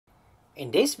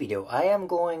In this video, I am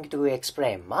going to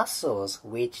explain muscles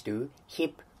which do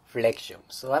hip flexion.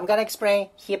 So I'm gonna explain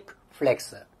hip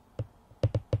flexor.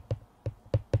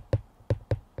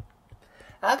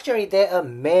 Actually, there are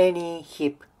many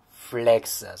hip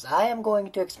flexors. I am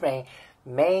going to explain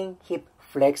main hip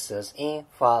flexors in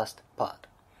first part.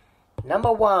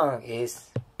 Number one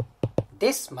is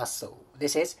this muscle.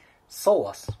 This is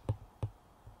psoas.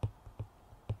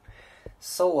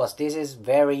 Psoas, this is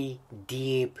very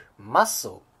deep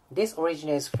muscle. This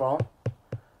originates from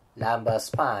lumbar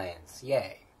spines.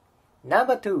 Yay.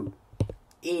 Number two,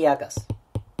 iliacus.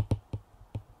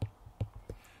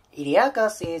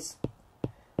 Iliacus is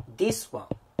this one.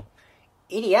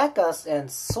 Iliacus and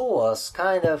psoas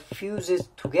kind of fuses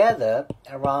together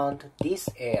around this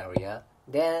area.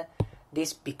 Then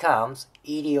this becomes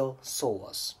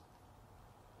iliopsoas.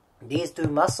 These two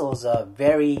muscles are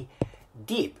very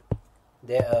deep.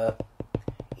 There are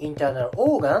internal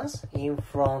organs in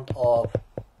front of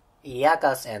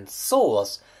iliacus and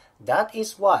psoas. That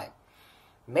is why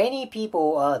many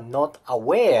people are not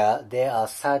aware there are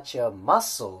such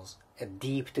muscles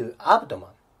deep to abdomen.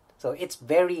 So it's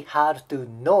very hard to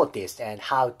notice and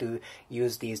how to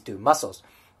use these two muscles.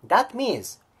 That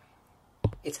means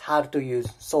it's hard to use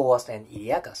psoas and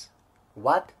iliacus.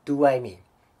 What do I mean?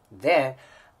 Then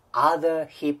other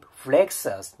hip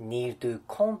flexors need to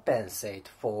compensate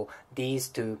for these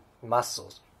two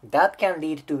muscles. That can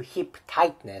lead to hip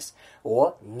tightness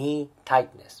or knee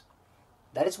tightness.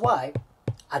 That is why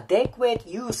adequate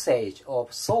usage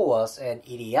of psoas and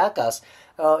iliacus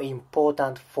are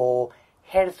important for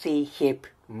healthy hip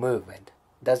movement.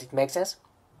 Does it make sense?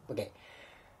 Okay.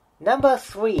 Number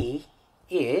three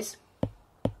is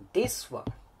this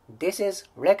one. This is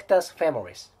rectus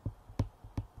femoris.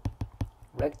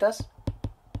 Rectus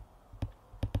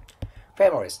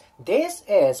femoris. This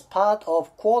is part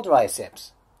of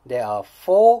quadriceps. There are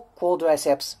 4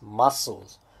 quadriceps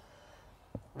muscles.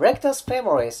 Rectus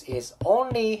femoris is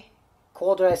only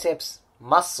quadriceps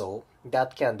muscle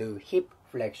that can do hip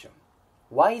flexion.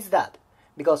 Why is that?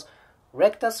 Because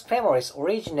rectus femoris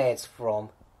originates from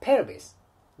pelvis.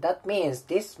 That means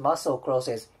this muscle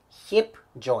crosses hip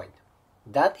joint.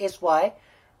 That is why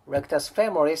rectus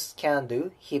femoris can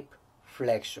do hip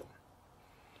flexion.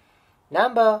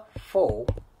 Number 4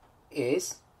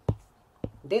 is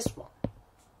this one.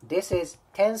 This is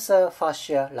tensor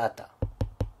fascia lata.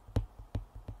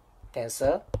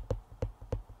 Tensor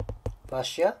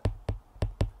fascia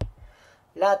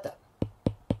lata.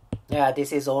 Yeah,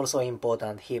 this is also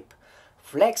important hip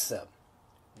flexor.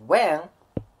 When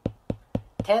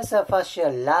tensor fascia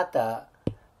lata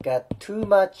got too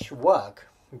much work,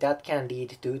 that can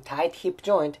lead to tight hip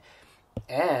joint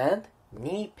and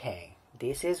knee pain.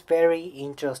 This is very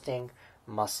interesting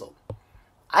muscle.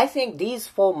 I think these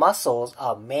 4 muscles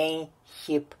are main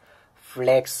hip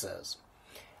flexors.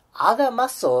 Other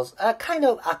muscles are kind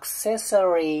of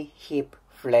accessory hip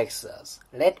flexors.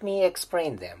 Let me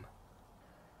explain them.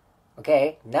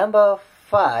 Okay, number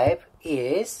 5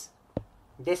 is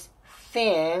this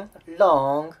thin,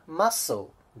 long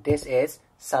muscle. This is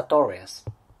sartorius.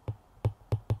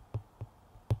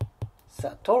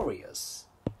 Sartorius.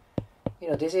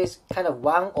 This is kind of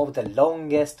one of the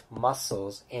longest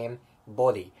muscles in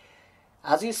body.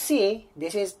 As you see,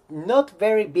 this is not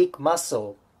very big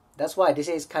muscle. That's why this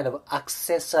is kind of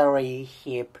accessory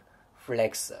hip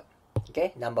flexor.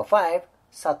 Okay, number 5,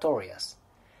 sartorius.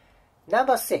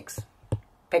 Number 6,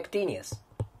 pectineus.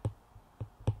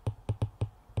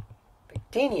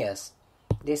 Pectineus,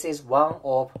 this is one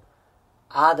of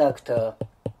adductor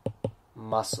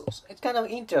muscles. It's kind of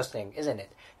interesting, isn't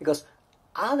it? Because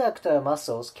adductor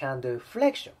muscles can do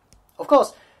flexion. Of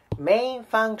course, main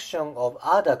function of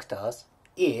adductors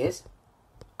is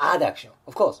adduction.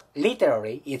 Of course,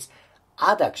 literally it's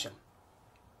adduction.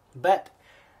 But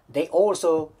they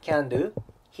also can do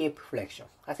hip flexion.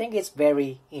 I think it's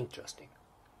very interesting.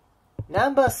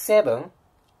 Number 7,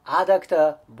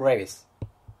 adductor brevis.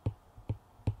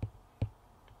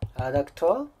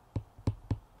 Adductor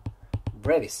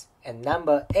brevis. And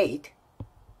number 8,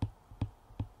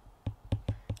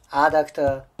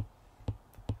 adductor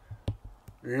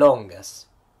longus.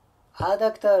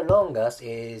 Adductor longus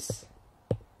is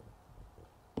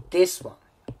this one.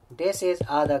 This is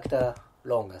adductor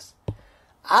longus.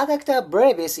 Adductor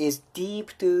brevis is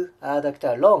deep to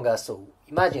adductor longus. So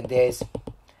imagine there's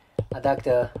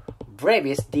adductor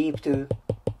brevis deep to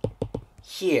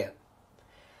here.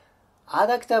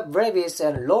 Adductor brevis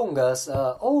and longus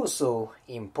are also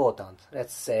important.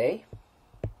 Let's say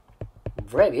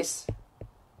brevis,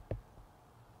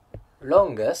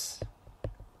 longus.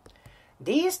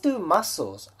 These two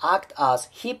muscles act as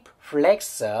hip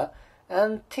flexor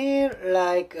until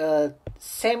like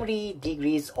 70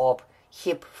 degrees of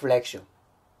hip flexion.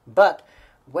 But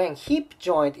when hip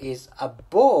joint is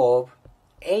above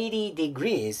 80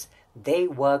 degrees, they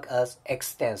work as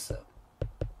extensor.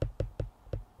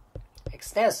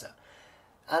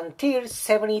 Until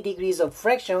 70 degrees of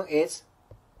flexion is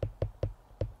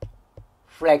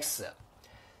flexor.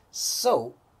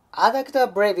 So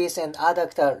adductor brevis and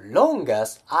adductor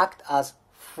longus act as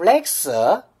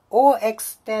flexor or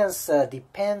extensor,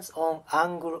 depends on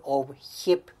angle of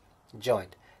hip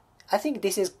joint. I think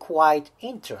this is quite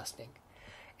interesting.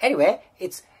 Anyway,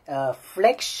 it's a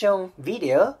flexion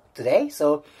video today,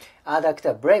 so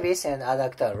adductor brevis and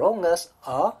adductor longus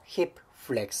are hip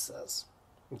flexors.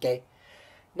 Okay.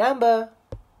 Number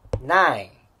 9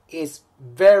 is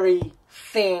very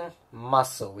thin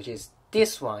muscle, which is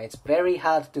this one. It's very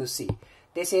hard to see.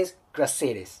 This is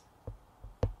gracilis.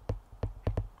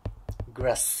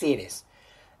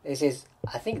 This is,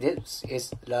 I think this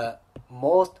is the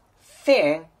most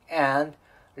thin and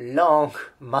long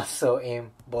muscle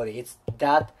in body. It's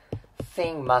that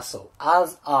thin muscle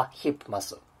as a hip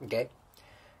muscle. Okay.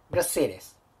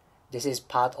 Gracilis. This is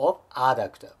part of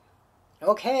adductor.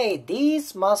 Okay,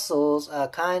 these muscles are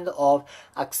kind of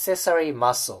accessory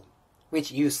muscle,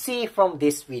 which you see from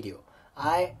this video.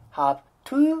 I have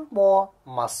 2 more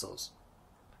muscles.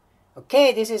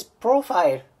 Okay, this is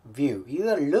profile view. You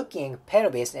are looking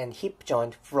pelvis and hip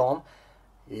joint from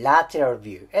lateral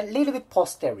view, a little bit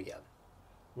posterior.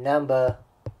 Number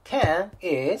 10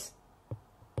 is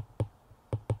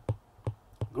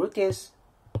gluteus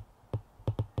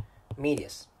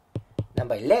medius.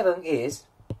 Number 11 is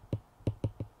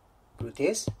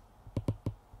gluteus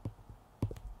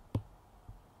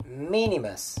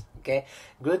minimus. Okay,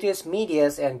 gluteus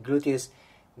medius and gluteus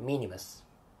minimus.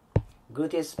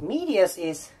 Gluteus medius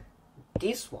is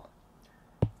this one.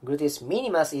 Gluteus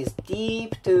minimus is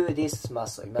deep to this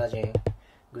muscle. Imagine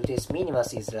gluteus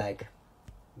minimus is like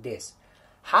this.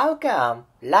 How come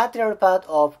lateral part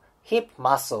of hip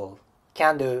muscle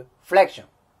can do flexion?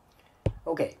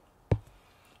 Okay,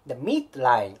 the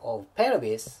midline of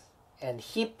pelvis and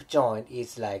hip joint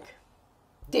is like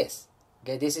this.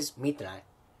 Okay, this is midline.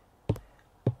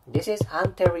 This is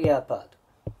anterior part.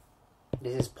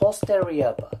 This is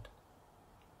posterior part.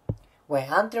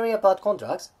 When anterior part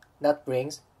contracts, that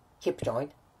brings hip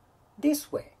joint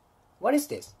this way. What is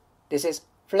this? This is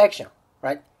flexion,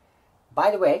 right? By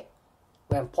the way,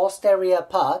 when posterior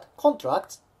part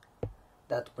contracts,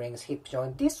 that brings hip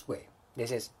joint this way.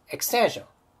 This is extension,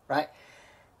 right?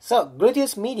 So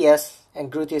gluteus medius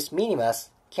and gluteus minimus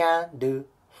can do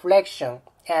flexion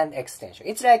and extension.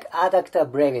 It's like adductor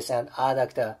brevis and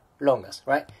adductor longus,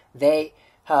 right? They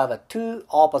have a 2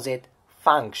 opposite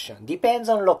function. Depends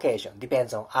on location,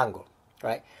 depends on angle,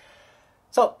 right?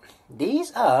 So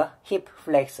these are hip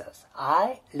flexors.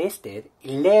 I listed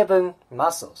 11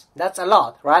 muscles. That's a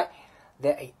lot, right?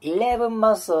 There are 11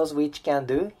 muscles which can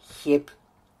do hip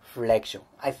flexion.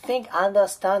 I think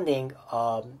understanding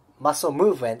muscle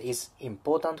movement is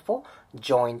important for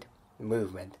joint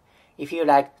movement. If you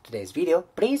like today's video,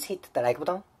 please hit the like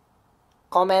button,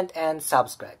 comment and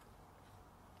subscribe.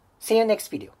 See you next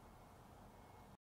video.